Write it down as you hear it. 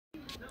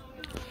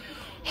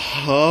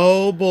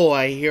Oh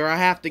boy, here I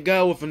have to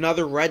go with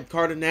another red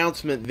card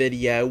announcement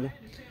video.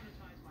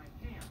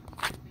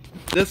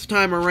 This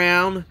time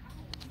around,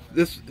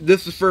 this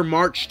is for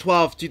March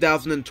 12th,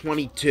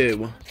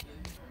 2022.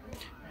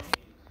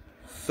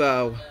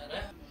 So,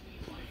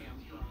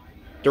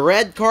 the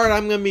red card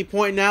I'm going to be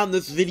pointing out in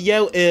this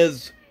video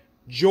is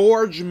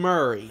George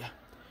Murray.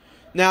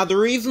 Now, the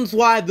reasons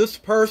why this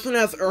person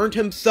has earned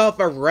himself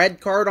a red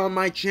card on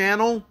my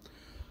channel,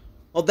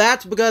 well,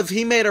 that's because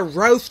he made a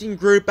roasting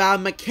group out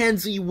of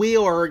Mackenzie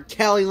Wheeler and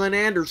Kelly Lynn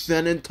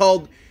Anderson and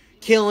told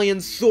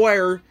Killian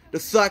Sawyer to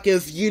suck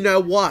his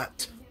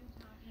you-know-what.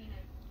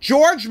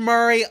 George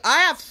Murray,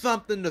 I have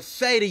something to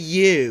say to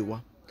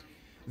you.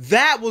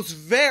 That was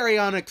very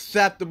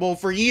unacceptable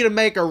for you to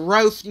make a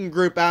roasting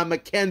group out of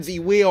Mackenzie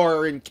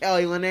Wheeler and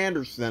Kelly Lynn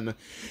Anderson.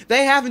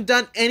 They haven't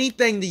done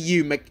anything to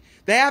you,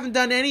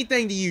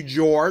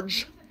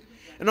 George.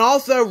 And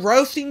also,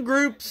 roasting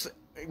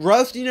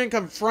and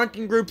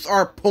confronting groups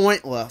are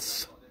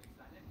pointless.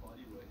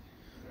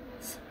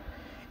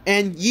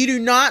 And you do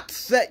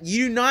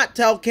not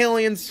tell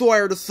Killian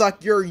Sawyer to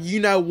suck your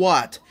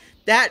you-know-what.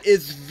 That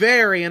is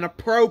very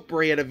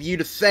inappropriate of you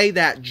to say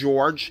that,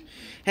 George.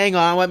 Hang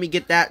on, let me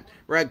get that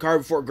red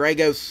card before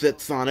Grego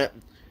sits on it.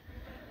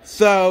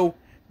 So,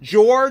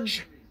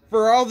 George,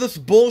 for all this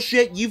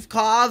bullshit you've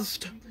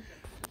caused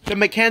to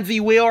Mackenzie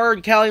Wheeler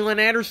and Kelly Lynn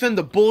Anderson,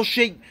 the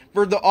bullshit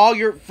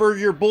for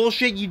your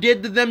bullshit you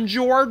did to them,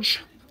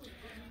 George,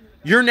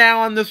 you're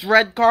now on this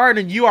red card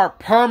and you are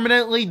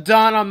permanently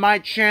done on my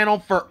channel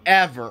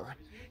forever.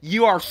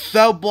 You are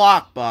so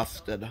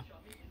blockbusted.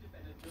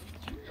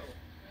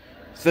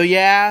 So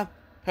yeah,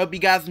 hope you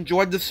guys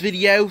enjoyed this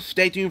video.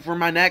 Stay tuned for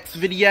my next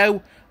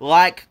video.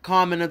 Like,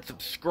 comment, and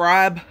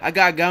subscribe. I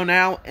gotta go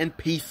now, and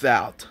peace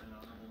out.